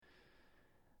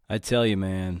I tell you,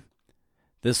 man,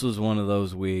 this was one of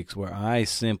those weeks where I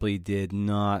simply did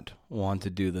not want to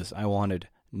do this. I wanted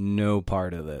no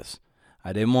part of this.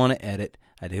 I didn't want to edit.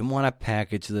 I didn't want to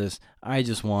package this. I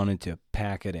just wanted to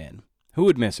pack it in. Who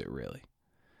would miss it, really?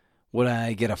 Would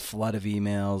I get a flood of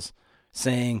emails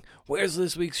saying, "Where's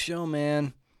this week's show,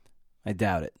 man?" I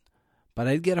doubt it. But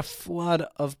I'd get a flood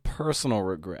of personal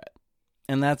regret.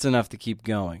 And that's enough to keep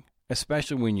going,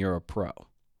 especially when you're a pro.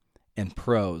 And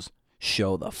pros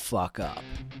show the fuck up.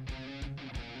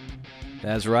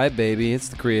 That's right, baby. It's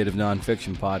the Creative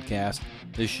Nonfiction Podcast,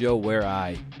 the show where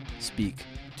I speak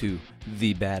to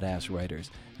the badass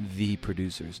writers, the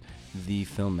producers, the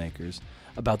filmmakers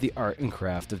about the art and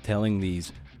craft of telling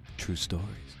these true stories.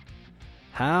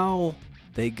 How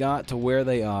they got to where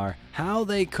they are, how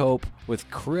they cope with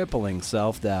crippling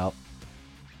self-doubt,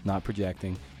 not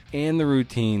projecting, and the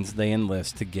routines they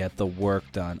enlist to get the work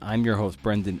done. I'm your host,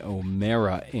 Brendan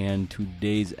O'Mara, and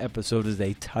today's episode is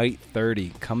a tight 30,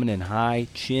 coming in high,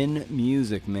 chin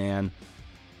music, man.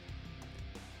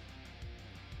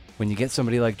 When you get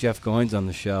somebody like Jeff Goins on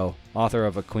the show, author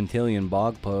of a quintillion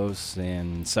blog posts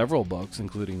and several books,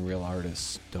 including Real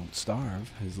Artists Don't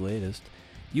Starve, his latest,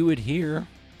 you adhere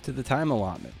to the time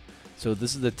allotment. So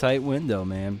this is the tight window,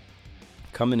 man.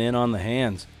 Coming in on the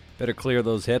hands. Better clear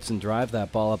those hips and drive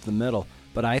that ball up the middle.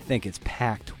 But I think it's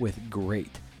packed with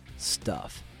great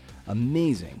stuff.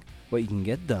 Amazing what you can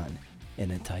get done in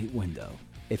a tight window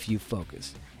if you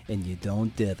focus and you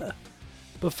don't dither.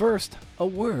 But first, a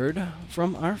word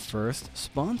from our first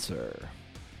sponsor.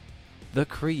 The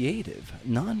Creative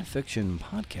Nonfiction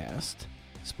Podcast,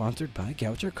 sponsored by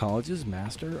Goucher College's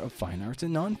Master of Fine Arts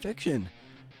in Nonfiction.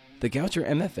 The Goucher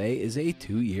MFA is a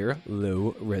 2-year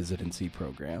low residency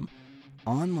program.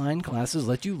 Online classes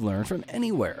let you learn from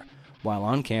anywhere, while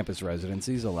on-campus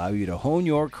residencies allow you to hone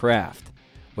your craft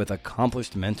with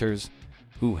accomplished mentors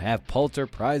who have Pulitzer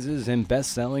Prizes and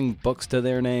best-selling books to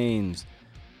their names.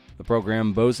 The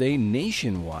program boasts a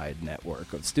nationwide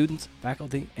network of students,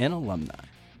 faculty, and alumni,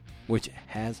 which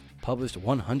has published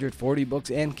 140 books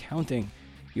and counting.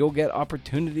 You'll get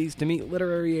opportunities to meet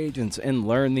literary agents and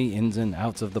learn the ins and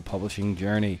outs of the publishing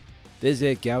journey.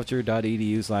 Visit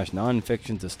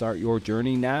goucher.edu/nonfiction to start your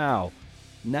journey now.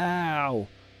 Now!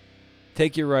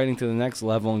 Take your writing to the next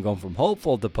level and go from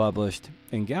hopeful to published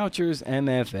in Goucher's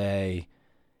MFA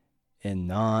in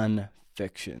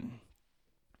nonfiction.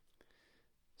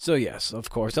 So yes,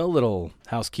 of course, a little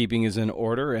housekeeping is in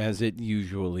order, as it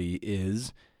usually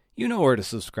is. You know where to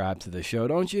subscribe to the show,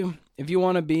 don't you? If you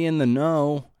want to be in the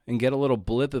know and get a little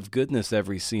blip of goodness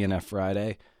every CNF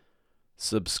Friday,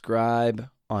 subscribe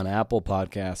on Apple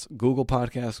Podcasts, Google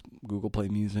Play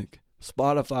Music,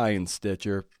 Spotify, and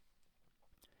Stitcher.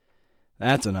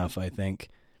 That's enough, I think.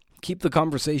 Keep the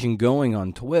conversation going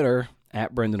on Twitter,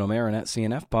 at Brendan O'Mara and at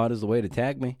CNFPod is the way to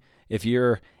tag me. If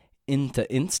you're into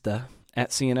Insta,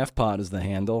 at CNFPod is the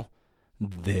handle.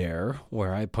 There,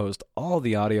 where I post all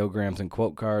the audiograms and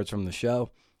quote cards from the show.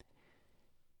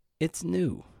 It's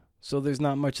new, so there's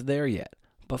not much there yet,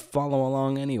 but follow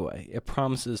along anyway. It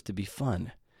promises to be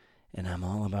fun, and I'm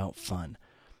all about fun.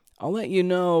 I'll let you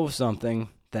know something,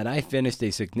 that I finished a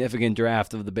significant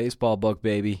draft of the baseball book,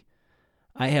 baby.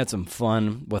 I had some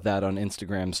fun with that on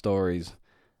Instagram stories.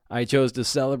 I chose to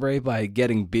celebrate by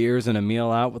getting beers and a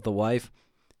meal out with the wife.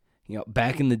 You know,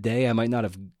 back in the day, I might not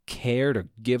have cared or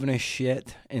given a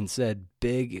shit and said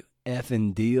big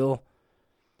effing deal.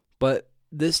 But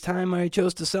this time I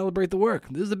chose to celebrate the work.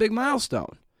 This is a big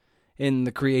milestone in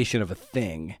the creation of a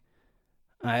thing.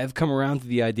 I have come around to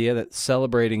the idea that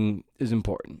celebrating is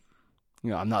important.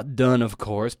 You know, I'm not done, of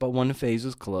course, but one phase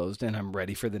is closed and I'm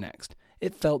ready for the next.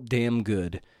 It felt damn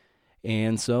good.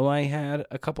 And so I had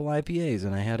a couple IPAs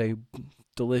and I had a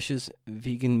delicious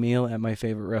vegan meal at my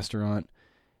favorite restaurant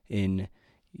in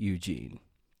Eugene.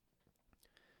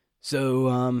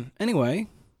 So, anyway,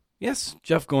 yes,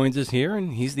 Jeff Goins is here,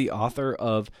 and he's the author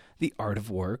of The Art of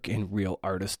Work and Real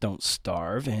Artists Don't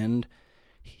Starve, and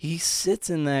he sits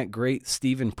in that great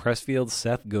Stephen Pressfield,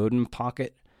 Seth Godin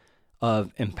pocket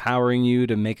of empowering you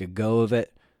to make a go of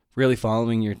it, really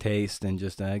following your taste, and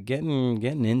just getting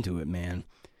into it, man.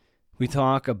 We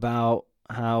talk about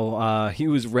how he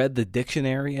was read the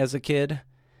dictionary as a kid,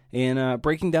 and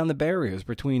breaking down the barriers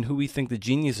between who we think the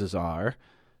geniuses are.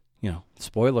 You know,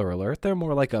 spoiler alert, they're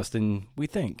more like us than we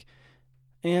think.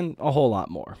 And a whole lot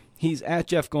more. He's at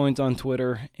Jeff Goins on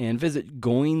Twitter, and visit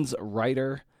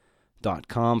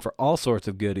goinswriter.com for all sorts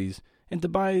of goodies, and to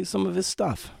buy some of his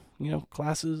stuff. You know,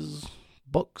 classes,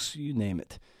 books, you name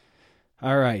it.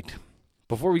 All right.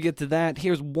 Before we get to that,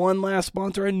 here's one last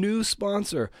sponsor, a new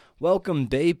sponsor. Welcome,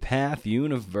 Bay Path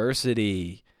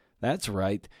University. That's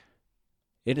right.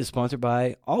 It is sponsored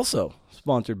by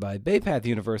Bay Path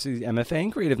University's MFA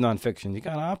in Creative Nonfiction. You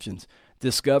got options.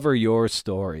 Discover your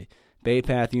story. Bay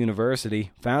Path University,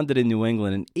 founded in New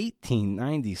England in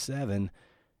 1897,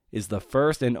 is the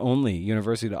first and only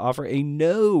university to offer a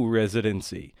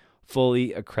no-residency,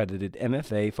 fully accredited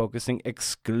MFA focusing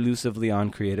exclusively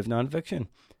on creative nonfiction.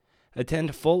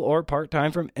 Attend full or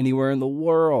part-time from anywhere in the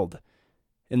world.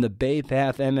 In the Bay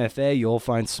Path MFA, you'll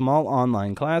find small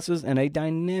online classes and a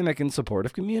dynamic and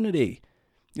supportive community.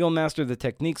 You'll master the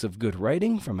techniques of good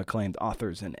writing from acclaimed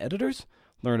authors and editors,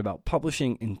 learn about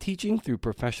publishing and teaching through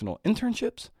professional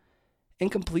internships, and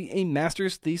complete a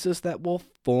master's thesis that will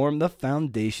form the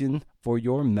foundation for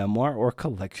your memoir or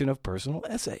collection of personal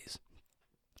essays.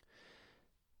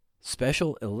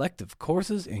 Special elective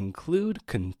courses include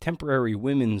contemporary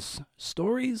women's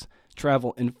stories,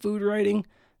 travel and food writing,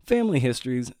 family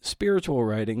histories, spiritual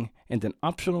writing, and an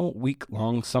optional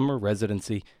week-long summer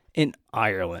residency in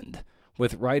Ireland,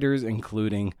 with writers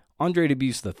including Andre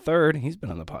Dubus III, he's been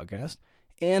on the podcast,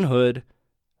 Anne Hood,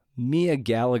 Mia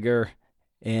Gallagher,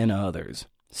 and others.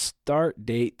 Start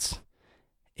dates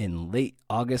in late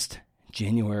August,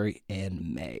 January,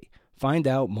 and May. Find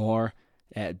out more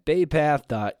at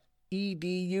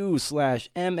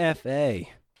baypath.edu/MFA.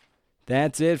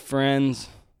 That's it, friends.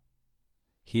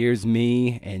 Here's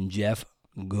me and Jeff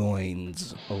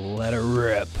Goins. Let her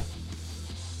rip.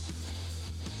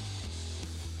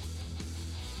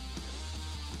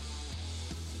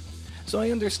 So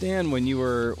I understand when you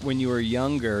were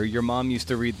younger, your mom used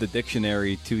to read the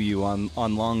dictionary to you on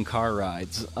long car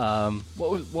rides.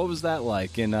 What was that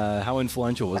like, and how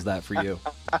influential was that for you?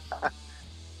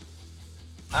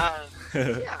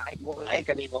 Yeah,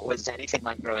 what was anything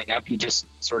like growing up? You just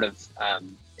sort of,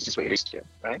 it's just what you're used to,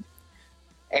 right?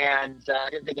 And I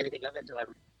didn't think anything of it until and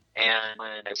when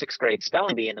I was sixth grade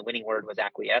spelling bee and the winning word was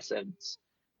acquiescence,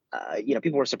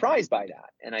 people were surprised by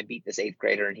that. And I beat this eighth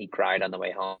grader and he cried on the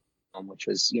way home, which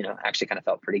was, actually kind of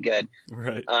felt pretty good.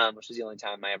 Right. Which was the only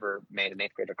time I ever made an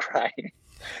eighth grader cry.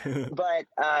 But,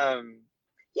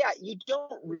 you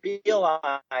don't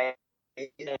realize,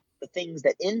 the things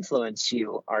that influence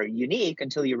you are unique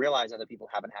until you realize other people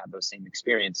haven't had those same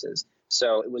experiences.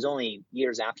 So it was only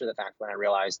years after the fact when I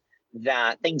realized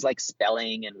that things like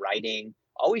spelling and writing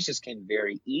always just came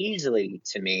very easily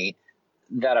to me,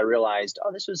 that I realized,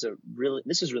 this is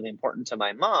really important to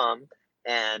my mom.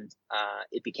 And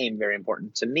it became very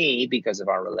important to me because of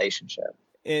our relationship.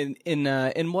 In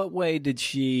what way did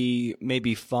she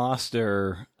maybe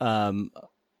foster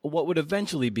what would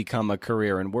eventually become a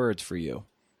career in words for you?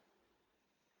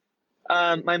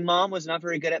 My mom was not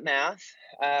very good at math,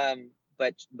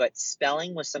 but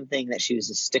spelling was something that she was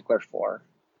a stickler for,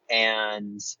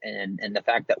 and the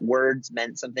fact that words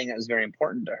meant something that was very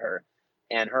important to her.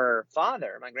 And her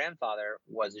father, my grandfather,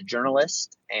 was a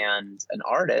journalist and an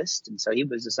artist. And so he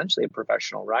was essentially a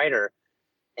professional writer.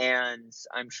 And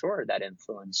I'm sure that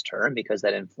influenced her. And because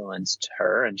that influenced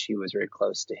her and she was very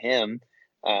close to him,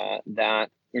 that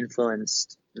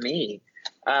influenced me.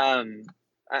 And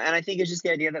I think it's just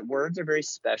the idea that words are very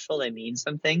special. They mean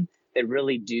something. They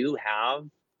really do have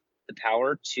the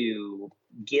power to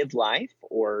give life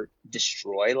or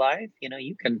destroy life.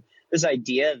 This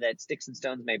idea that sticks and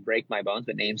stones may break my bones,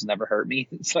 but names never hurt me.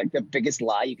 It's like the biggest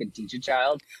lie you can teach a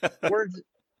child.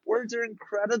 Words are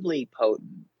incredibly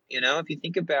potent. If you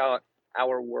think about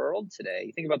our world today,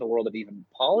 you think about the world of even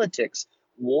politics,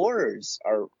 wars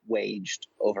are waged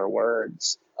over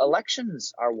words.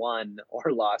 Elections are won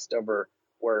or lost over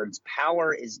words.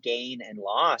 Power is gained and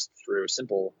lost through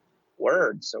simple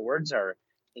words. So words are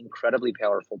incredibly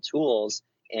powerful tools.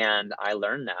 And I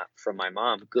learned that from my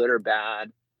mom, good or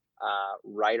bad,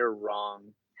 right or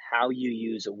wrong, how you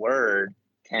use a word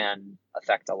can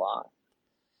affect a lot.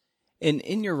 And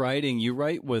in your writing, you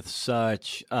write with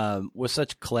such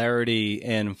clarity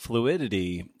and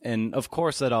fluidity, and of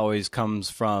course that always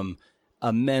comes from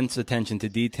immense attention to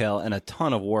detail and a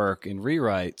ton of work and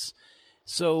rewrites.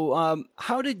 So,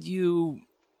 how did you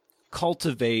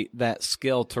cultivate that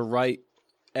skill to write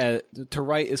as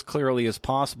clearly as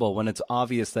possible when it's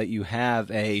obvious that you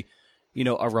have a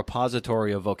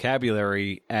repository of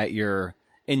vocabulary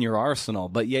in your arsenal,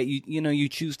 but yet you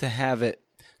choose to have it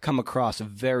come across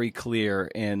very clear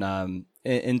and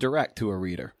direct to a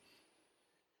reader?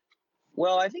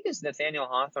 Well, I think it's Nathaniel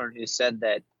Hawthorne who said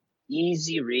that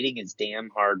easy reading is damn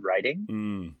hard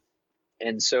writing.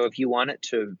 And so if you want it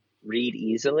to read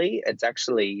easily, it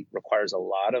actually requires a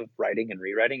lot of writing and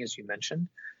rewriting, as you mentioned.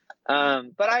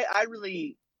 But I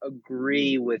really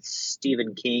agree with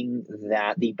Stephen King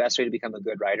that the best way to become a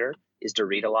good writer is to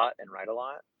read a lot and write a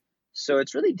lot. So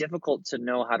it's really difficult to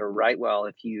know how to write well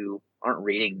if you aren't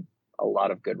reading a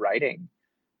lot of good writing.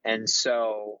 And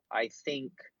so I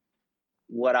think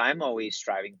what I'm always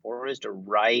striving for is to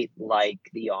write like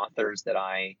the authors that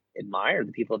I admire,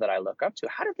 the people that I look up to.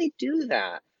 How do they do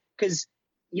that? Because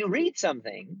you read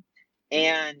something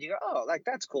and you go, oh, like,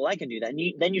 that's cool, I can do that.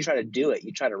 And then you try to do it.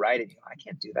 You try to write it. And you go, I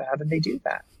can't do that. How did they do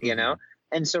that? You know?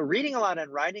 And so reading a lot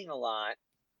and writing a lot,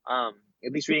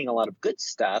 at least reading a lot of good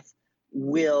stuff,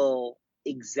 will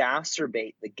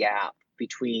exacerbate the gap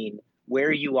between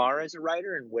where you are as a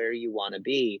writer and where you want to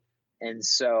be. And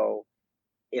so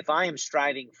if I am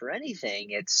striving for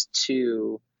anything, it's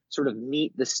to sort of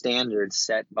meet the standards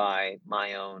set by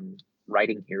my own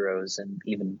writing heroes and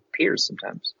even peers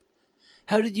sometimes.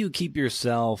 How did you keep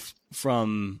yourself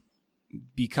from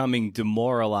becoming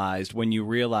demoralized when you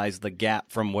realized the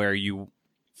gap from what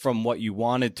you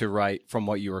wanted to write, from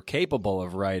what you were capable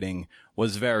of writing,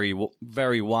 was very,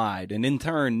 very wide, and in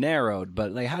turn narrowed?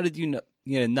 But like, how did you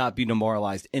not be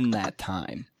demoralized in that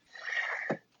time?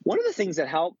 One of the things that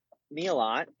helped me a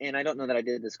lot, and I don't know that I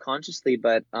did this consciously,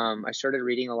 but I started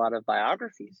reading a lot of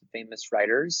biographies of famous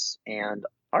writers and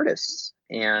artists,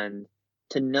 and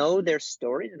to know their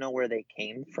story, to know where they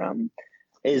came from,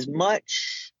 it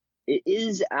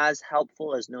is as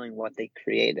helpful as knowing what they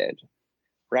created,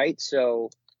 right? So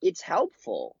it's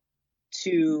helpful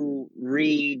to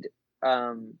read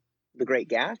The Great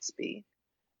Gatsby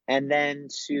and then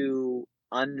to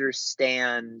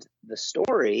understand the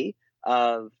story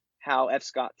of how F.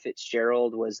 Scott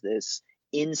Fitzgerald was this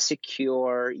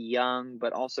insecure, young,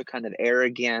 but also kind of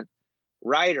arrogant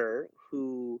writer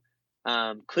who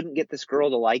couldn't get this girl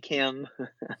to like him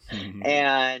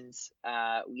and,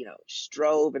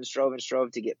 strove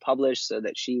to get published so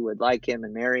that she would like him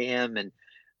and marry him. And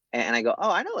I go,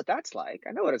 oh, I know what that's like.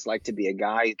 I know what it's like to be a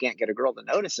guy who can't get a girl to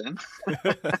notice him.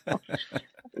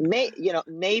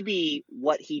 Maybe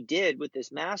what he did with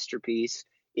this masterpiece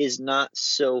is not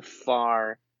so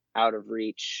far out of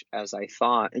reach as I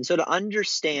thought. And so to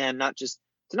understand, not just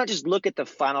look at the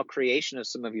final creation of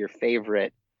some of your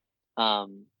favorite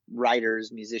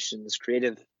writers, musicians,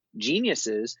 creative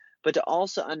geniuses, but to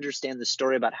also understand the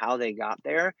story about how they got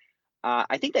there.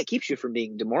 I think that keeps you from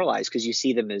being demoralized because you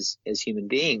see them as human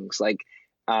beings. Like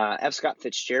F. Scott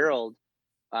Fitzgerald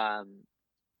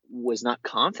was not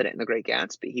confident in The Great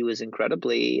Gatsby. He was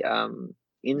incredibly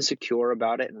insecure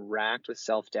about it and racked with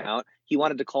self-doubt. He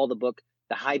wanted to call the book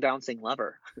The High Bouncing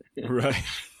Lover. Right.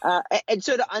 And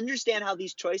so to understand how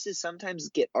these choices sometimes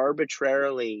get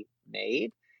arbitrarily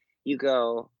made, you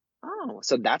go, oh,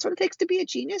 so that's what it takes to be a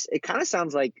genius? It kind of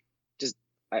sounds like just,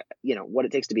 what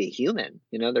it takes to be a human.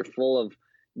 They're full of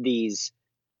these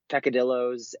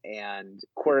peccadillos and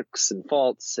quirks and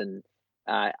faults. And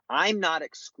I'm not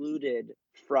excluded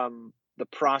from the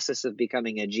process of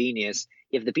becoming a genius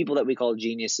if the people that we call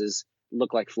geniuses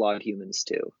look like flawed humans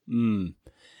too.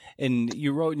 And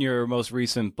you wrote in your most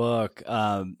recent book,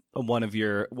 one of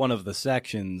the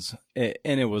sections,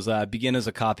 and it was begin as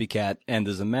a copycat, end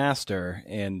as a master.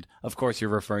 And of course, you're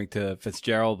referring to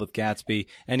Fitzgerald with Gatsby.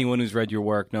 Anyone who's read your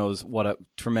work knows what a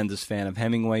tremendous fan of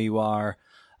Hemingway you are.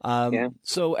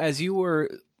 So as you were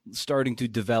starting to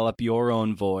develop your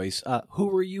own voice, who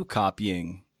were you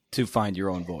copying to find your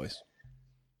own voice?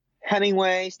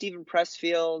 Hemingway, Stephen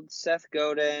Pressfield, Seth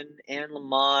Godin, Anne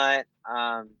Lamott.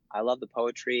 I love the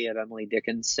poetry of Emily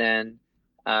Dickinson.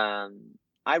 I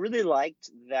really liked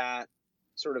that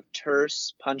sort of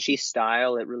terse, punchy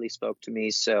style. It really spoke to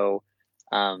me. So,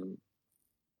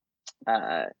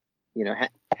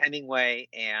 Hemingway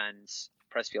and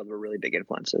Pressfield were really big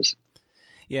influences.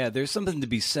 Yeah, there's something to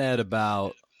be said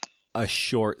about a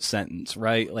short sentence,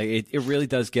 right? Like it really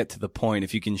does get to the point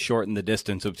if you can shorten the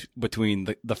distance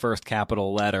between the first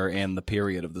capital letter and the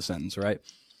period of the sentence, right?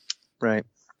 Right.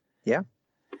 Yeah.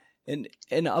 And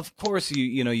of course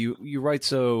you write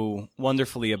so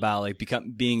wonderfully about like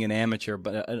being an amateur,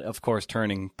 but of course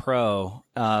turning pro.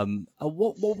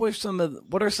 What are some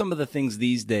of the things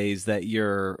these days that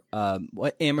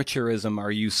what amateurism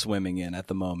are you swimming in at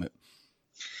the moment?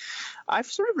 I've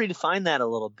sort of redefined that a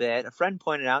little bit. A friend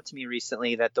pointed out to me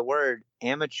recently that the word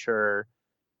amateur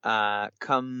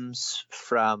comes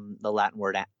from the Latin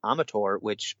word amator,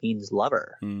 which means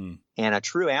lover. And a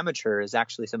true amateur is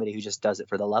actually somebody who just does it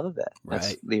for the love of it. That's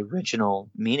right. The original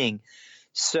meaning.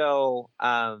 So,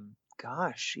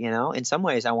 in some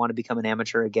ways I want to become an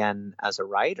amateur again as a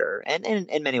writer, and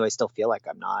in many ways still feel like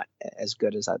I'm not as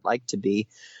good as I'd like to be.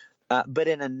 But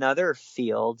in another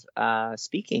field,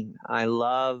 speaking, I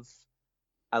love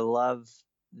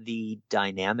the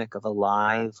dynamic of a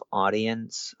live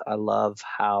audience. I love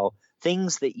how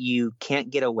things that you can't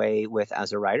get away with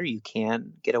as a writer, you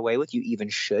can get away with, you even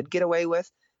should get away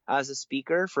with as a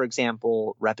speaker. For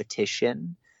example,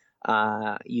 repetition.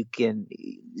 You can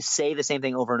say the same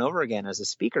thing over and over again as a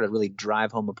speaker to really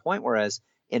drive home a point, whereas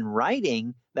in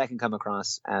writing, that can come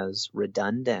across as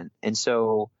redundant. And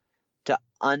so to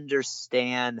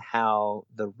understand how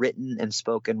the written and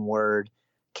spoken word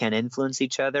can influence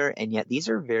each other, and yet these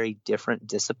are very different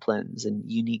disciplines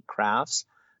and unique crafts,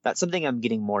 that's something I'm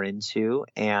getting more into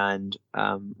and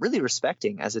really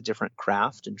respecting as a different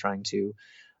craft and trying to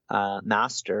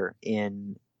master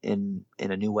in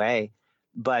a new way.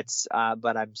 But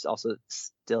I'm also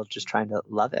still just trying to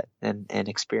love it and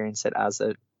experience it as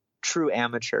a true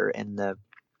amateur in the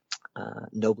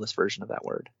noblest version of that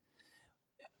word.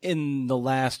 In the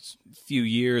last few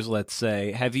years, let's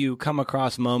say, have you come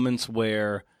across moments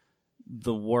where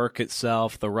the work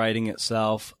itself, the writing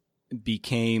itself,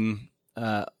 became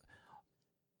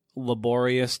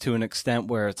laborious to an extent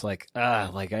where it's like,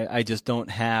 I just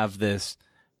don't have the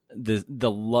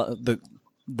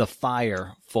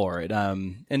fire for it.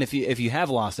 And if you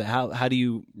have lost it, how do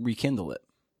you rekindle it?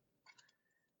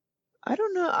 I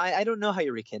don't know. I don't know how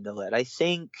you rekindle it. I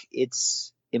think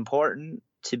it's important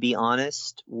to be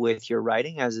honest with your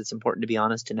writing, as it's important to be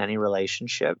honest in any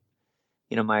relationship.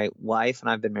 You know, my wife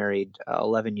and I've been married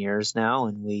 11 years now,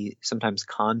 and we sometimes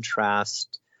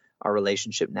contrast our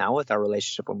relationship now with our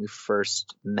relationship when we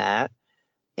first met.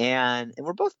 And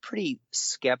we're both pretty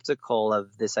skeptical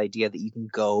of this idea that you can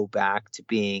go back to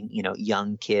being,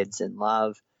 young kids in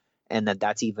love, and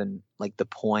that's even like the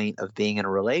point of being in a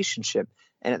relationship.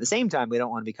 And at the same time, we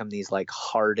don't want to become these like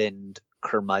hardened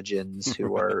curmudgeons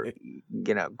who are,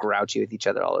 grouchy with each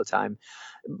other all the time.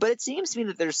 But it seems to me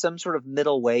that there's some sort of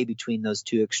middle way between those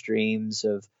two extremes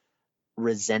of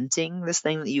resenting this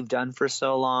thing that you've done for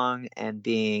so long and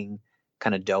being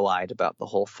kind of doe-eyed about the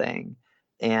whole thing.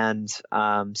 And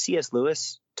C.S.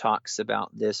 Lewis talks about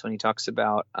this when he talks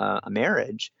about a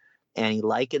marriage, and he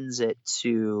likens it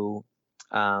to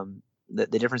the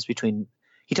difference between –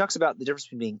 he talks about the difference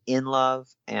between being in love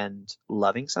and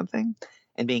loving something.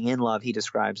 And being in love, he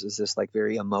describes as this like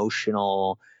very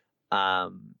emotional,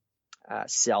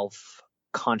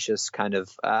 self-conscious kind of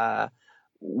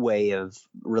way of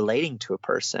relating to a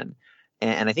person.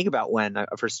 And I think about when I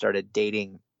first started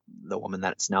dating the woman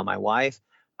that's now my wife.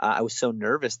 I was so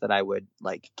nervous that I would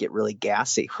like get really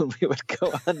gassy when we would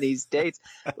go on these dates.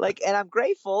 And I'm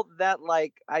grateful that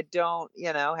I don't,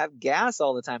 have gas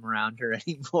all the time around her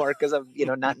anymore because I'm,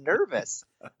 not nervous.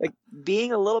 Like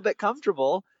being a little bit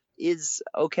comfortable is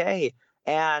okay.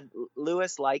 And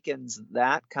Lewis likens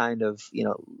that kind of,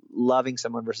 loving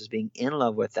someone versus being in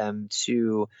love with them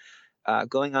to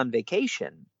going on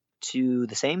vacation to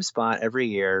the same spot every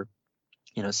year,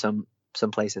 some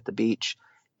place at the beach.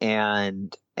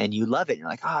 And you love it. You're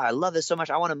like, I love this so much.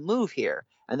 I want to move here.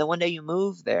 And then one day you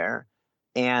move there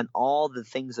and all the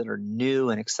things that are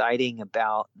new and exciting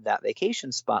about that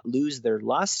vacation spot lose their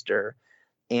luster.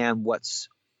 And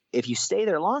if you stay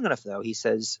there long enough, though, he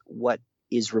says, what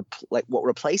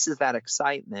replaces that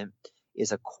excitement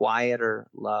is a quieter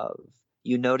love.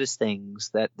 You notice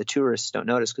things that the tourists don't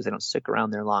notice because they don't stick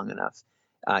around there long enough.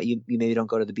 You maybe don't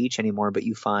go to the beach anymore, but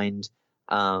you find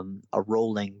a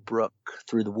rolling brook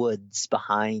through the woods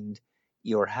behind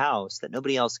your house that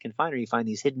nobody else can find, or you find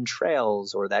these hidden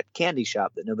trails or that candy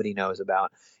shop that nobody knows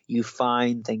about. You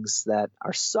find things that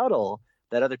are subtle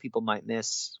that other people might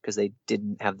miss because they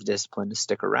didn't have the discipline to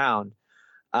stick around.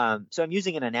 So I'm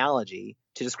using an analogy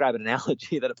to describe an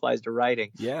analogy that applies to writing.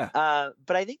 Yeah.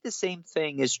 But I think the same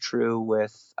thing is true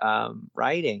with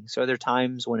writing. So are there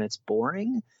times when it's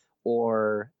boring?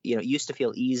 Or, it used to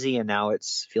feel easy and now it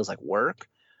feels like work.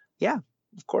 Yeah,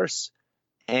 of course.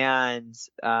 And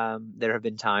there have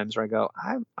been times where I go,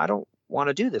 I don't want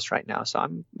to do this right now. So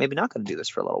I'm maybe not going to do this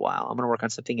for a little while. I'm going to work on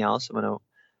something else. I'm going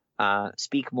to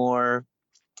speak more,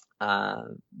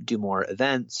 do more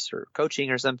events or coaching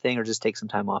or something, or just take some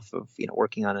time off of,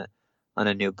 working on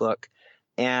a new book.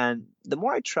 And the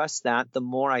more I trust that, the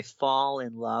more I fall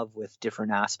in love with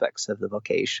different aspects of the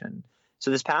vocation. So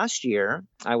this past year,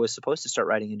 I was supposed to start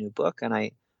writing a new book, and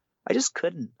I just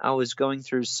couldn't. I was going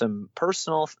through some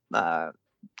personal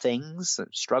things,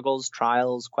 struggles,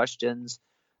 trials, questions,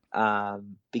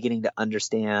 beginning to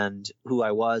understand who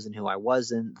I was and who I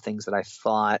wasn't, things that I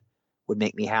thought would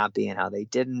make me happy and how they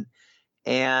didn't.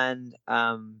 And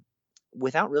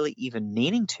without really even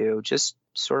needing to, just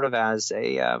sort of as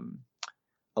a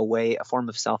form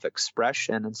of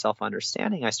self-expression and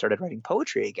self-understanding, I started writing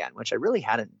poetry again, which I really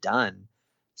hadn't done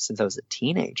since I was a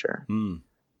teenager.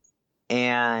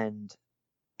 And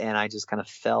I just kind of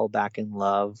fell back in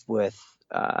love with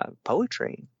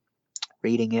poetry,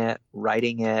 reading it,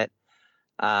 writing it,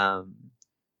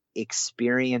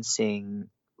 experiencing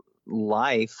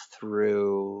life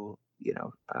through,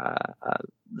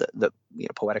 the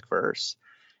poetic verse.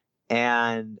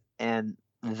 And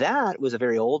that was a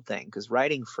very old thing, because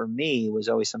writing for me was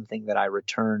always something that I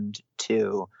returned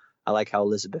to. I like how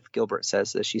Elizabeth Gilbert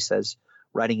says this. She says,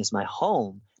 writing is my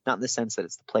home, not in the sense that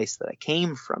it's the place that I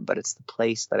came from, but it's the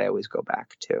place that I always go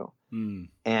back to.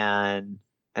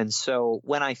 And so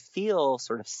when I feel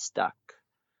sort of stuck,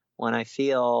 when I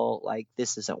feel like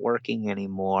this isn't working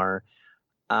anymore,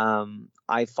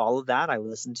 I follow that. I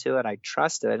listen to it. I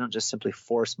trust it. I don't just simply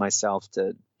force myself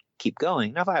to keep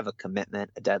going. Now, if I have a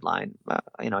commitment, a deadline,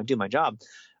 I do my job.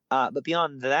 But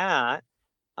beyond that,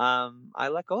 I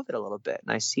let go of it a little bit,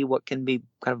 and I see what can be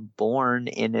kind of born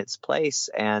in its place.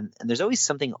 And there's always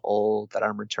something old that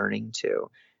I'm returning to,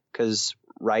 because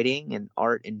writing and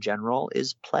art in general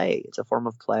is play. It's a form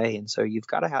of play. And so you've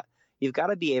got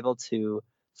to be able to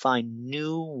find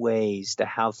new ways to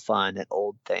have fun at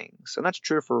old things. And that's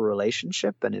true for a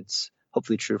relationship, and it's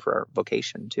hopefully true for our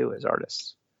vocation too as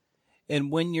artists.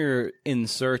 And when you're in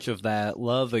search of that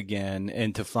love again,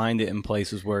 and to find it in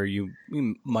places where you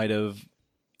might have,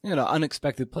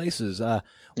 unexpected places,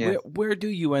 where do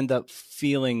you end up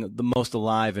feeling the most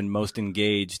alive and most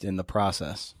engaged in the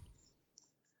process?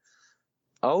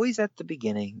 Always at the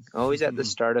beginning, always at the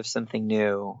start of something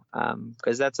new,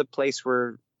 because that's a place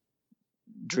where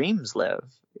dreams live.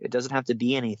 It doesn't have to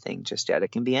be anything just yet.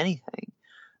 It can be anything.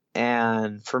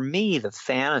 And for me, the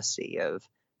fantasy of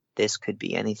this could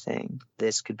be anything.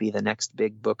 This could be the next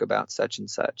big book about such and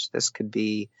such. This could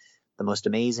be the most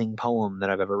amazing poem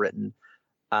that I've ever written.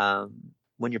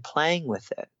 When you're playing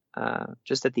with it,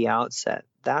 just at the outset,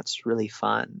 that's really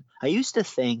fun. I used to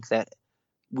think that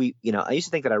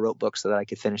I wrote books so that I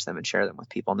could finish them and share them with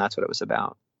people, and that's what it was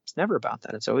about. It's never about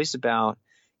that. It's always about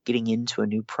getting into a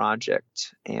new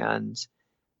project and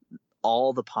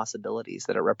all the possibilities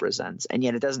that it represents. And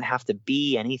yet it doesn't have to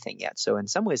be anything yet. So in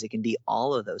some ways it can be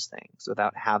all of those things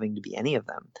without having to be any of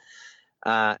them.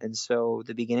 And so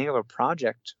the beginning of a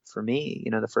project for me,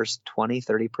 the first 20,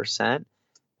 30%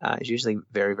 is usually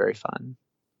very, very fun.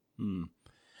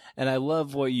 And I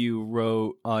love what you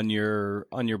wrote on your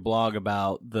blog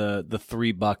about the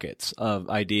three buckets of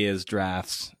ideas,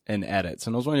 drafts, and edits.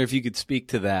 And I was wondering if you could speak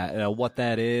to that, what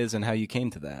that is and how you came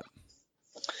to that.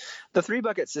 The three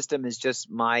bucket system is just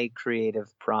my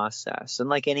creative process. And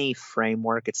like any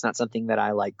framework, it's not something that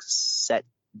I set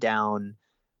down.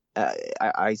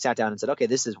 I sat down and said, okay,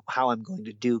 this is how I'm going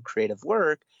to do creative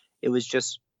work. It was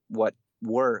just what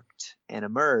worked and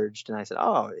emerged. And I said,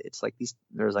 oh, it's like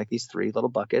there's these three little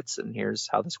buckets, and here's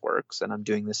how this works. And I'm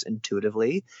doing this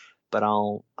intuitively, but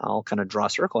I'll kind of draw a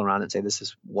circle around it and say, this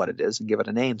is what it is, and give it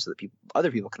a name so that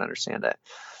other people can understand it.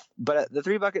 But the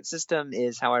three bucket system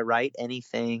is how I write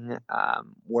anything,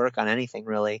 work on anything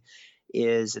really.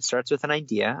 It starts with an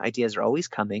idea. Ideas are always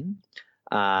coming.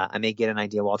 I may get an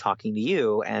idea while talking to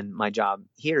you, and my job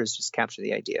here is just capture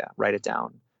the idea, write it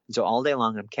down. And so all day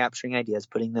long, I'm capturing ideas,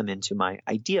 putting them into my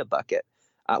idea bucket,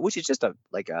 which is just a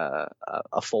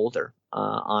folder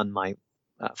on my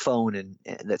phone, and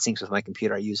that syncs with my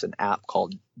computer. I use an app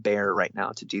called Bear right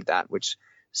now to do that, which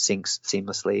syncs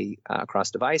seamlessly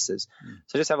across devices.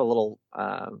 So I just have a little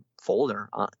folder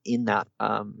in that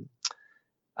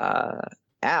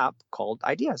app called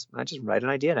ideas. I just write an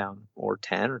idea down, or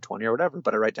 10 or 20 or whatever,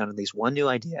 but I write down at least one new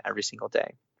idea every single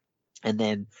day. And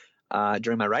then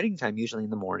during my writing time, usually in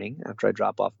the morning, after I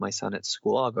drop off my son at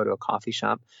school, I'll go to a coffee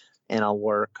shop and I'll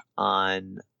work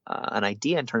on an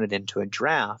idea and turn it into a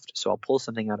draft. So I'll pull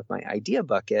something out of my idea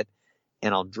bucket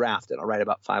and I'll draft it. I'll write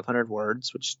about 500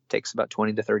 words, which takes about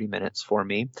 20 to 30 minutes for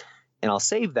me. And I'll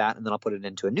save that, and then I'll put it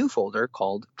into a new folder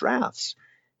called drafts.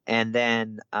 And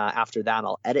then after that,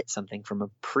 I'll edit something from a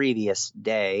previous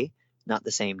day, not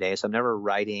the same day. So I'm never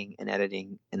writing and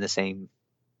editing in the same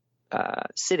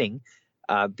sitting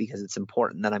because it's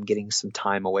important that I'm getting some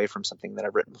time away from something that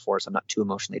I've written before, so I'm not too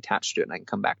emotionally attached to it, and I can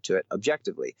come back to it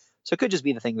objectively. So it could just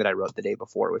be the thing that I wrote the day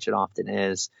before, which it often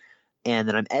is. And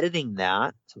then I'm editing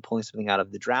that. So I'm pulling something out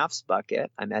of the drafts bucket.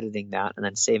 I'm editing that and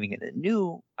then saving it in a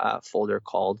new folder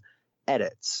called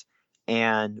edits.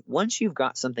 And once you've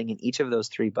got something in each of those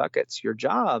three buckets, your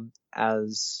job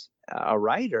as a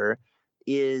writer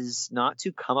is not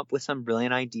to come up with some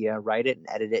brilliant idea, write it and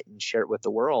edit it and share it with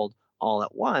the world all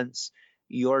at once.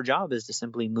 Your job is to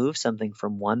simply move something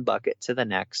from one bucket to the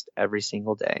next every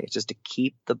single day. It's just to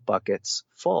keep the buckets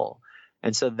full.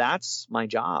 And so that's my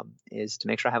job, is to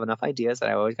make sure I have enough ideas, that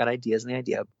I always got ideas in the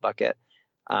idea bucket,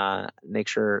 make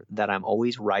sure that I'm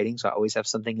always writing, so I always have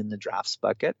something in the drafts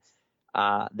bucket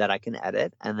that I can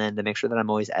edit, and then to make sure that I'm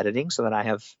always editing so that I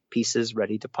have pieces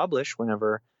ready to publish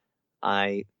whenever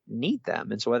I need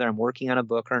them. And so whether I'm working on a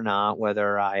book or not,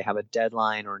 whether I have a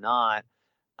deadline or not,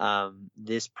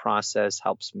 this process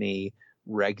helps me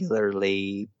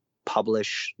regularly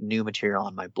publish new material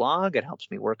on my blog. It helps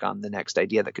me work on the next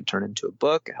idea that could turn into a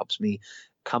book. It helps me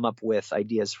come up with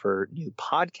ideas for new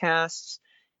podcasts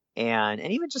and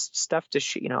even just stuff to,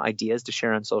 ideas to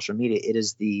share on social media. It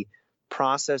is the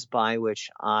process by which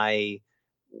I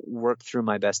work through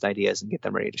my best ideas and get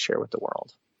them ready to share with the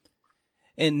world.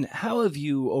 And how have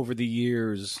you, over the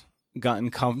years, gotten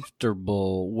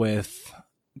comfortable with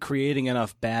creating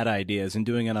enough bad ideas and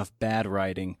doing enough bad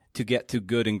writing to get to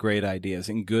good and great ideas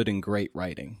and good and great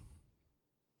writing?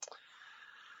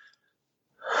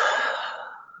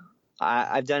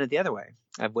 I've done it the other way.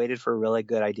 I've waited for a really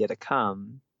good idea to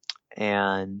come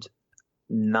and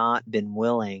not been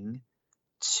willing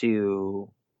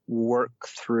to work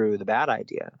through the bad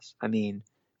ideas. I mean,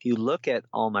 if you look at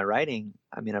all my writing,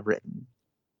 I've written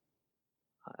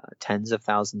tens of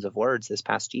thousands of words this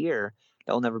past year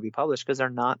that will never be published because they're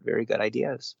not very good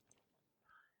ideas.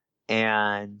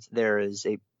 And there is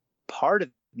a part of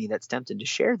me that's tempted to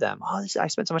share them. I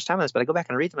spent so much time on this, but I go back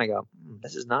and read them. I go,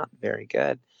 this is not very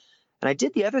good. And I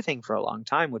did the other thing for a long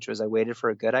time, which was I waited for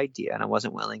a good idea, and I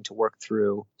wasn't willing to work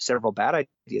through several bad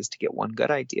ideas to get one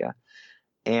good idea.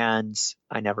 And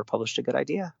I never published a good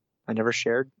idea. I never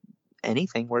shared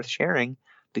anything worth sharing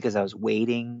because I was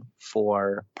waiting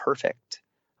for perfect.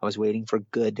 I was waiting for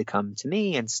good to come to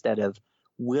me instead of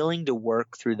willing to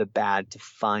work through the bad to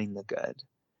find the good.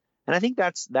 And I think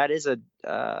that is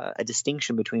a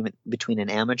distinction between an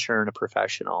amateur and a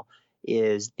professional.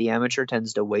 Is the amateur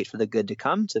tends to wait for the good to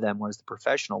come to them, whereas the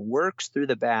professional works through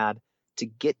the bad to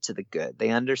get to the good. They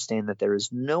understand that there is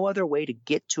no other way to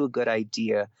get to a good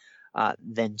idea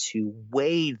than to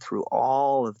wade through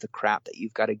all of the crap that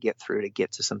you've got to get through to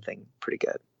get to something pretty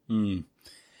good. And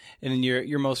in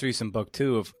your most recent book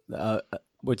too,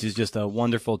 which is just a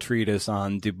wonderful treatise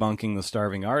on debunking the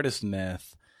starving artist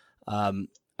myth,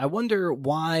 I wonder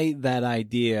why that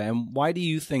idea, and why do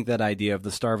you think that idea of the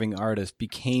starving artist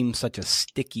became such a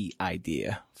sticky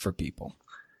idea for people?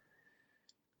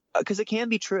 Because it can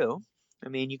be true. I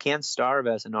mean, you can starve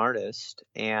as an artist.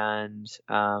 And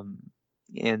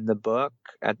in the book,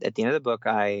 at the end of the book,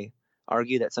 I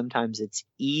argue that sometimes it's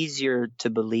easier to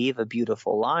believe a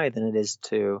beautiful lie than it is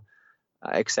to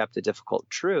accept a difficult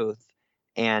truth.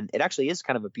 And it actually is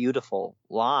kind of a beautiful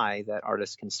lie that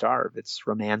artists can starve. It's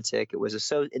romantic. It was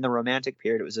in the Romantic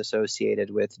period, it was associated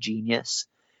with genius.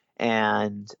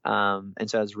 And so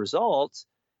as a result,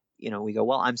 we go,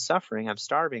 well, I'm suffering, I'm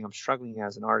starving, I'm struggling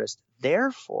as an artist.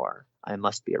 Therefore, I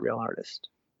must be a real artist.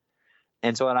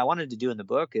 And so what I wanted to do in the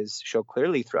book is show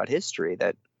clearly throughout history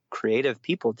that creative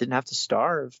people didn't have to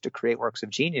starve to create works of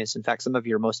genius. In fact, some of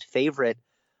your most favorite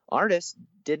artists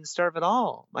didn't starve at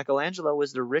all. Michelangelo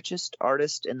was the richest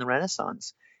artist in the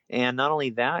Renaissance. And not only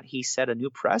that, he set a new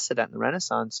precedent in the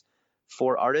Renaissance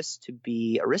for artists to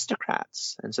be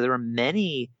aristocrats. And so there were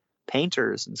many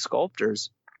painters and sculptors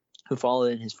who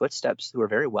followed in his footsteps who were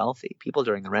very wealthy people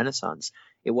during the Renaissance.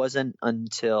 It wasn't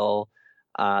until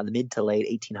the mid to late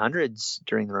 1800s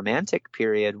during the Romantic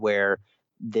period where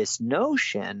this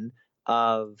notion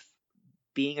of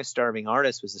being a starving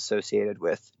artist was associated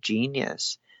with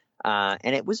genius.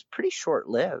 And it was pretty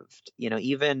short-lived,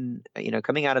 even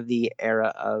coming out of the era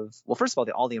of, well, first of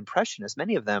all the Impressionists,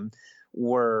 many of them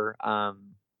were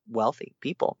wealthy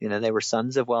people. They were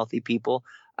sons of wealthy people,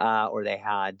 or they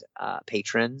had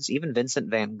patrons. Even Vincent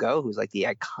van Gogh, who's like the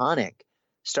iconic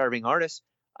starving artist,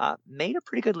 made a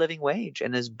pretty good living wage,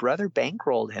 and his brother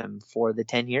bankrolled him for the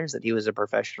 10 years that he was a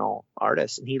professional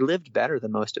artist, and he lived better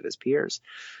than most of his peers.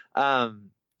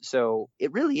 So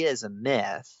it really is a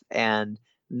myth, and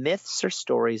myths are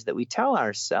stories that we tell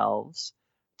ourselves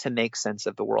to make sense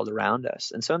of the world around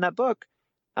us. And so in that book,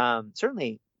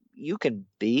 certainly you can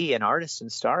be an artist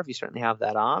and starve. You certainly have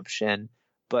that option.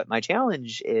 But my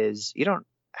challenge is you don't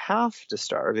have to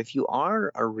starve. If you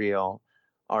are a real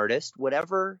artist,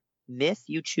 whatever myth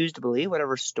you choose to believe,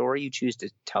 whatever story you choose to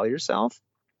tell yourself,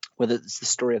 whether it's the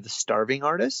story of the starving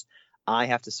artist, I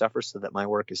have to suffer so that my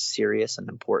work is serious and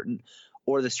important,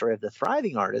 or the story of the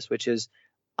thriving artist, which is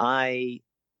I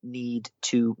need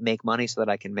to make money so that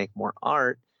I can make more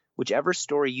art. Whichever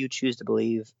story you choose to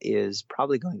believe is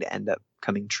probably going to end up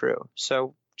coming true.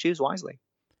 So choose wisely.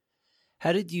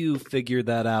 How did you figure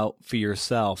that out for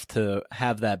yourself to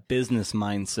have that business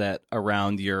mindset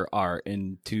around your art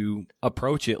and to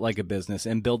approach it like a business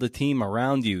and build a team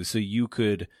around you so you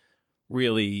could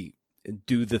really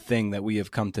do the thing that we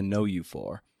have come to know you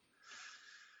for?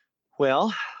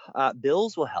 Well,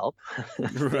 bills will help.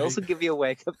 Right. Bills will give you a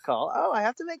wake-up call. Oh, I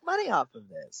have to make money off of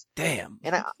this. Damn.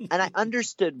 And I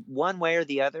understood one way or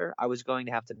the other, I was going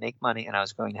to have to make money and I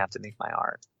was going to have to make my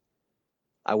art.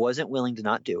 I wasn't willing to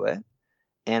not do it.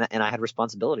 And I had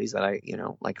responsibilities that I,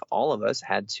 like all of us,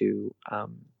 had to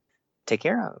take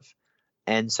care of.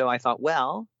 And so I thought,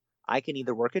 well, I can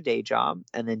either work a day job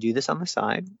and then do this on the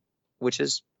side, which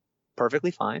is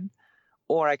perfectly fine,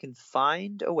 or I can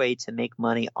find a way to make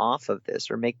money off of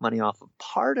this or make money off of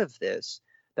part of this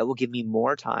that will give me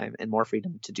more time and more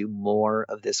freedom to do more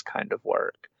of this kind of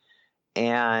work.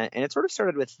 And it sort of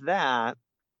started with that.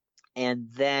 And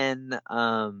then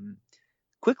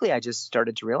quickly, I just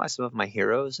started to realize some of my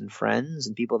heroes and friends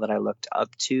and people that I looked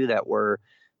up to that were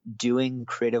doing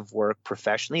creative work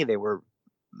professionally. They were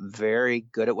very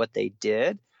good at what they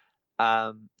did.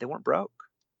 They weren't broke,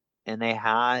 and they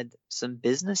had some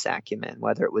business acumen,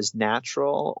 whether it was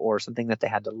natural or something that they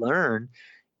had to learn.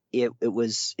 It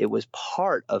was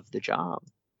part of the job.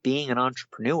 Being an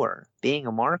entrepreneur, being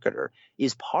a marketer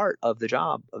is part of the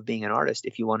job of being an artist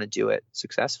if you want to do it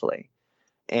successfully.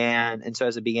 And so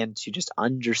as I began to just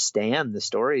understand the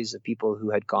stories of people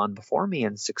who had gone before me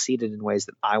and succeeded in ways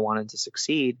that I wanted to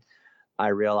succeed, I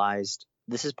realized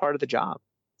this is part of the job.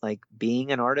 Like,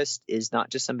 being an artist is not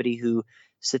just somebody who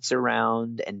sits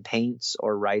around and paints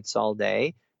or writes all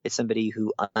day. It's somebody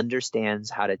who understands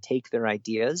how to take their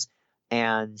ideas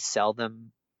and sell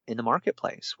them in the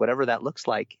marketplace, whatever that looks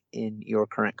like in your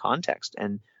current context.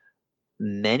 And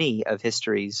many of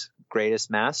history's greatest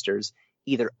masters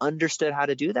either understood how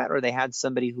to do that, or they had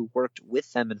somebody who worked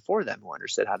with them and for them who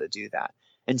understood how to do that.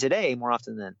 And today, more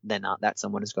often than not, that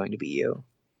someone is going to be you.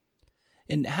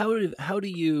 And how do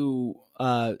you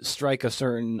strike a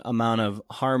certain amount of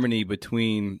harmony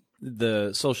between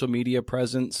the social media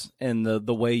presence and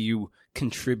the way you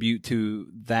contribute to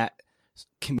that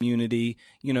community,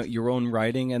 your own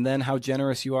writing, and then how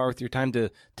generous you are with your time to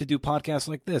do podcasts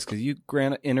like this? Because you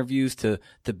grant interviews to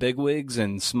bigwigs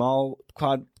and small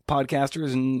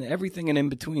podcasters and everything in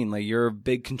between. Like, you're a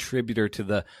big contributor to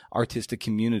the artistic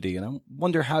community, and I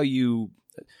wonder how you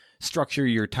structure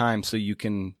your time so you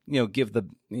can give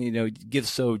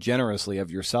so generously of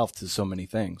yourself to so many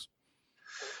things.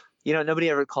 Nobody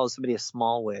ever calls somebody a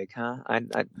small wig, huh?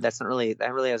 That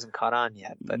really hasn't caught on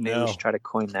yet, but maybe we should try to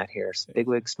coin that here. Big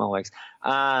wigs, small wigs.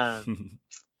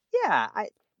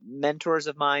 Mentors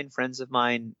of mine, friends of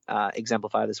mine,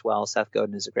 exemplify this well. Seth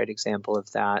Godin is a great example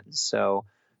of that. So,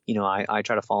 I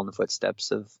try to follow in the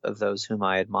footsteps of those whom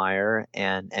I admire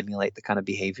and emulate the kind of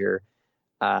behavior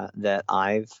that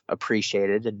I've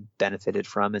appreciated and benefited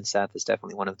from. And Seth is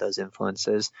definitely one of those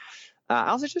influences. I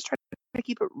also just try to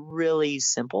keep it really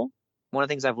simple. One of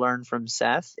the things I've learned from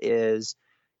Seth is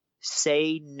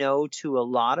say no to a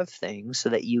lot of things so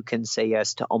that you can say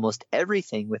yes to almost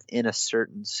everything within a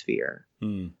certain sphere.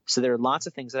 So there are lots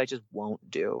of things that I just won't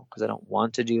do because I don't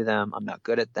want to do them. I'm not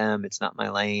good at them. It's not my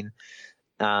lane.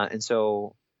 And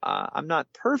so I'm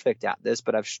not perfect at this,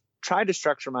 but I've tried to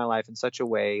structure my life in such a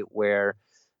way where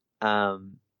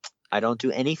I don't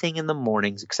do anything in the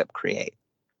mornings except create.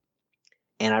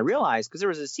 And I realized, because there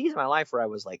was a season of my life where I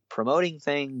was like promoting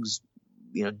things,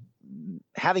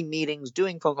 having meetings,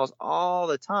 doing phone calls all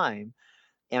the time.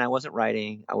 And I wasn't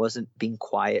writing. I wasn't being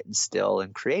quiet and still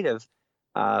and creative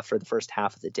for the first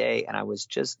half of the day. And I was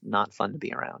just not fun to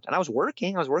be around. And I was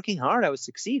working hard. I was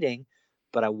succeeding,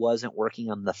 but I wasn't working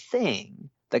on the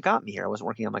thing that got me here. I wasn't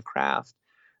working on my craft.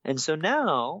 And so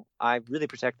now I really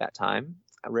protect that time.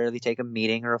 I rarely take a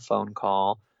meeting or a phone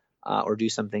call or do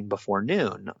something before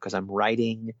noon because I'm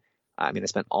writing. I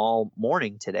spent all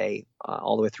morning today,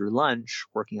 all the way through lunch,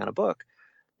 working on a book.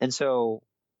 And so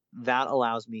that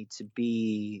allows me to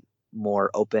be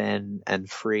more open and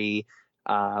free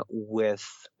with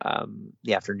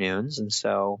the afternoons. And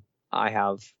so I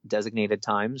have designated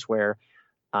times where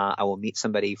I will meet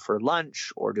somebody for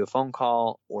lunch or do a phone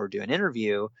call or do an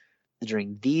interview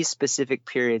during these specific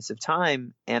periods of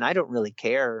time. And I don't really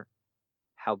care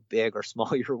how big or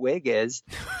small your wig is.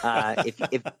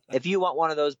 If you want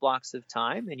one of those blocks of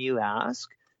time and you ask,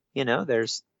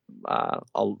 there's a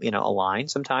line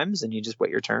sometimes and you just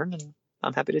wait your turn, and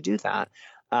I'm happy to do that.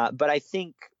 But I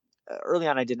think early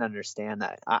on I didn't understand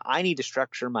that. I need to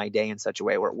structure my day in such a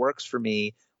way where it works for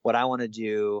me, what I want to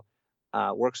do,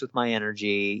 works with my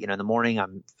energy. In the morning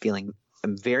I'm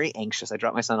very anxious. I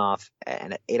drop my son off,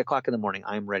 and at 8 o'clock in the morning,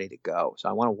 I'm ready to go. So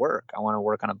I want to work. I want to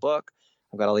work on a book.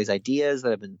 I've got all these ideas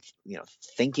that I've been,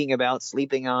 thinking about,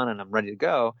 sleeping on, and I'm ready to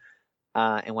go.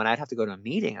 And when I'd have to go to a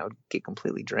meeting, I would get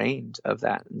completely drained of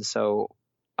that. And so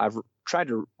I've tried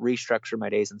to restructure my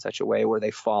days in such a way where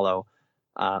they follow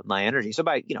my energy. So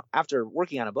after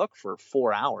working on a book for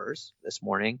 4 hours this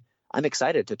morning, I'm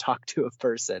excited to talk to a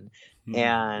person.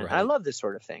 And right. I love this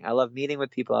sort of thing. I love meeting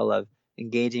with people. I love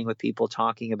engaging with people,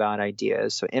 talking about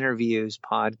ideas. So interviews,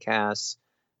 podcasts,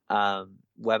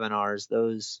 webinars,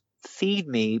 those feed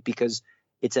me because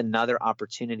it's another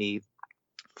opportunity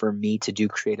for me to do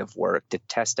creative work, to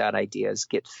test out ideas,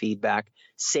 get feedback,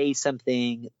 say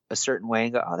something a certain way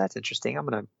and go, oh, that's interesting. I'm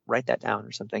going to write that down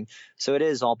or something. So it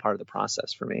is all part of the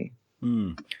process for me.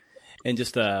 And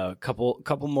just a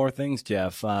couple more things,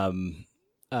 Jeff. I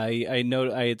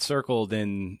know I had circled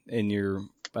in your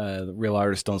Real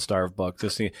Artists Don't Starve book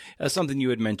just something you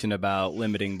had mentioned about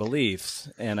limiting beliefs,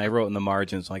 and I wrote in the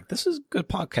margins like, this is a good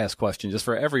podcast question just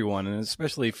for everyone, and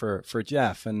especially for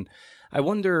Jeff. And I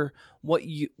wonder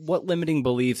what limiting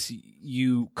beliefs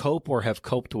you cope or have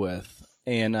coped with,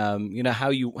 and how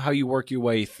you work your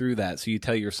way through that, so you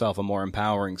tell yourself a more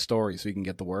empowering story so you can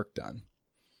get the work done.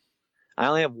 I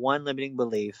only have one limiting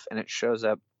belief, and it shows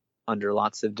up under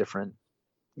lots of different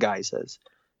guises.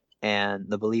 And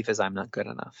the belief is I'm not good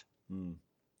enough. I'm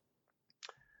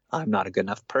not a good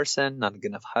enough person, not a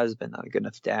good enough husband, not a good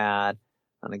enough dad,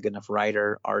 not a good enough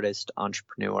writer, artist,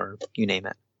 entrepreneur, you name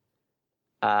it.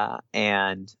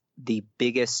 And the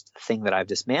biggest thing that I've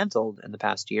dismantled in the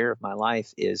past year of my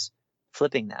life is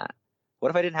flipping that. What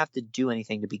if I didn't have to do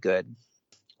anything to be good?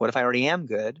 What if I already am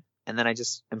good, and then I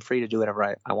just am free to do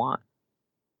whatever I want?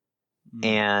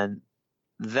 And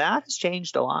that has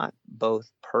changed a lot, both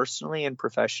personally and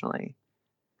professionally.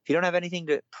 If you don't have anything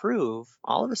to prove,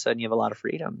 all of a sudden you have a lot of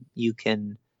freedom. You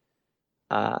can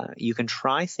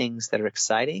try things that are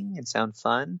exciting and sound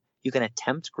fun. You can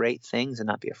attempt great things and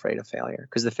not be afraid of failure,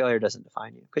 because the failure doesn't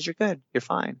define you, because you're good, you're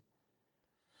fine.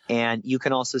 And you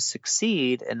can also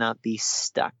succeed and not be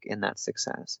stuck in that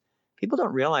success. People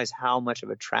don't realize how much of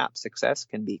a trap success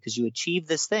can be, because you achieve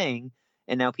this thing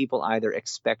and now people either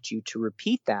expect you to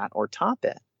repeat that or top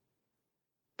it.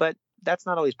 But that's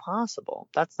not always possible.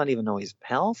 That's not even always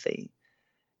healthy.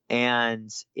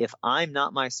 And if I'm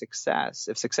not my success,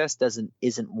 if success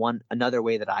isn't another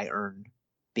way that I earn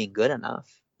being good enough,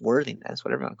 worthiness,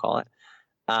 whatever you want to call it,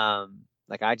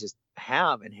 like I just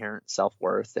have inherent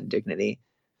self-worth and dignity,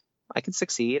 I can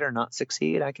succeed or not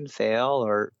succeed. I can fail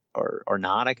or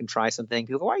not. I can try something.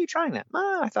 People go, why are you trying that?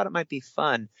 I thought it might be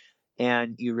fun.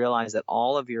 And you realize that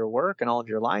all of your work and all of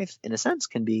your life, in a sense,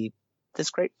 can be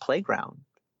this great playground.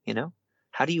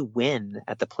 How do you win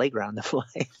at the playground of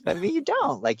life? I mean, you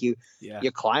don't. Like you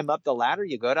climb up the ladder,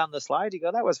 you go down the slide, you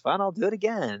go, that was fun, I'll do it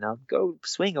again. I'll go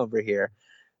swing over here.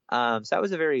 So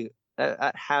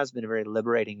that has been a very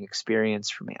liberating experience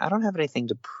for me. I don't have anything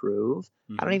to prove.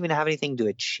 I don't even have anything to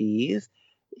achieve.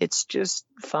 It's just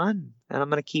fun. And I'm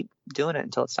going to keep doing it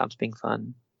until it stops being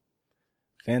fun.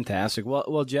 Fantastic.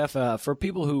 Well, Jeff, for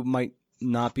people who might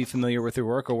not be familiar with your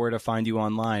work or where to find you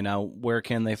online, where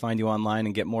can they find you online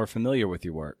and get more familiar with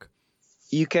your work?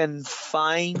 You can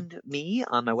find me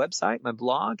on my website, my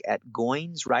blog at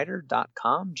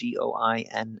goinswriter.com,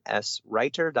 Goins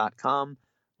writer.com.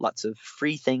 Lots of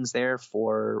free things there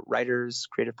for writers,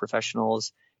 creative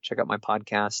professionals. Check out my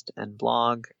podcast and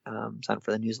blog. Sign up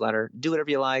for the newsletter. Do whatever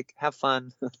you like. Have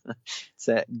fun. It's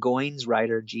at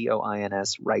goinswriter,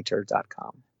 Goins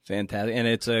writer.com. Fantastic. And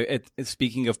it's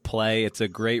speaking of play, it's a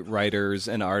great writers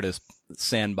and artists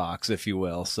sandbox, if you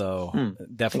will. So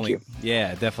definitely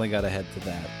got to head to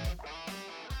that.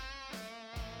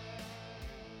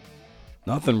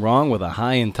 Nothing wrong with a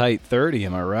high and tight 30,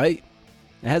 am I right?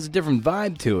 It has a different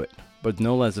vibe to it, but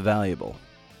no less valuable.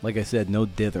 Like I said, no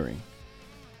dithering.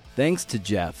 Thanks to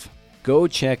Jeff. Go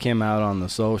check him out on the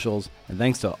socials. And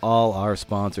thanks to all our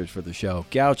sponsors for the show,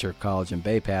 Goucher College and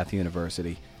Bay Path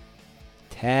University.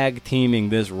 Tag teaming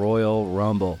this Royal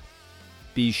Rumble.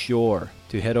 Be sure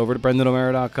to head over to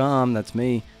BrendanO'Mara.com, that's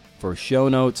me, for show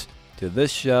notes to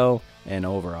this show and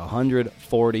over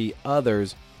 140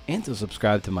 others, and to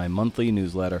subscribe to my monthly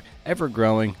newsletter, ever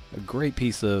growing, a great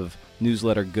piece of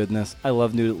newsletter goodness. I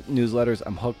love newsletters.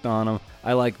 I'm hooked on them.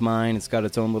 I like mine. It's got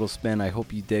its own little spin. I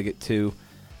hope you dig it too.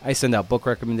 I send out book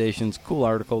recommendations, cool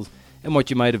articles, and what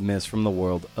you might have missed from the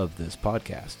world of this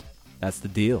podcast. That's the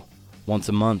deal. Once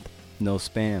a month, no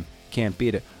spam. Can't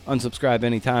beat it. Unsubscribe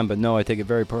anytime, but no, I take it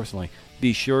very personally.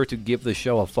 Be sure to give the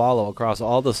show a follow across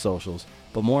all the socials,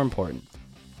 but more important,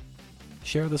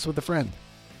 share this with a friend.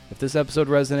 If this episode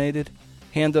resonated,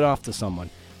 hand it off to someone.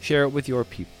 Share it with your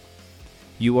people.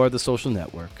 You are the social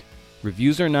network.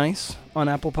 Reviews are nice on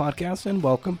Apple Podcasts and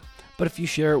welcome, but if you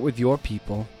share it with your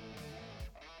people,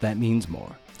 that means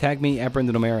more. Tag me at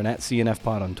Brendan O'Mara and at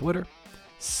CNFPod on Twitter,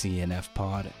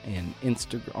 CNFPod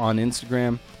on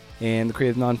Instagram, and the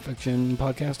Creative Nonfiction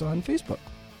Podcast on Facebook.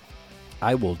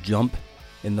 I will jump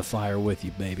in the fire with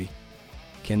you, baby.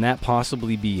 Can that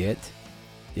possibly be it?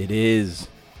 It is.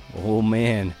 Oh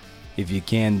man, if you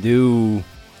can do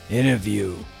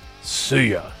interview.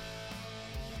 See ya.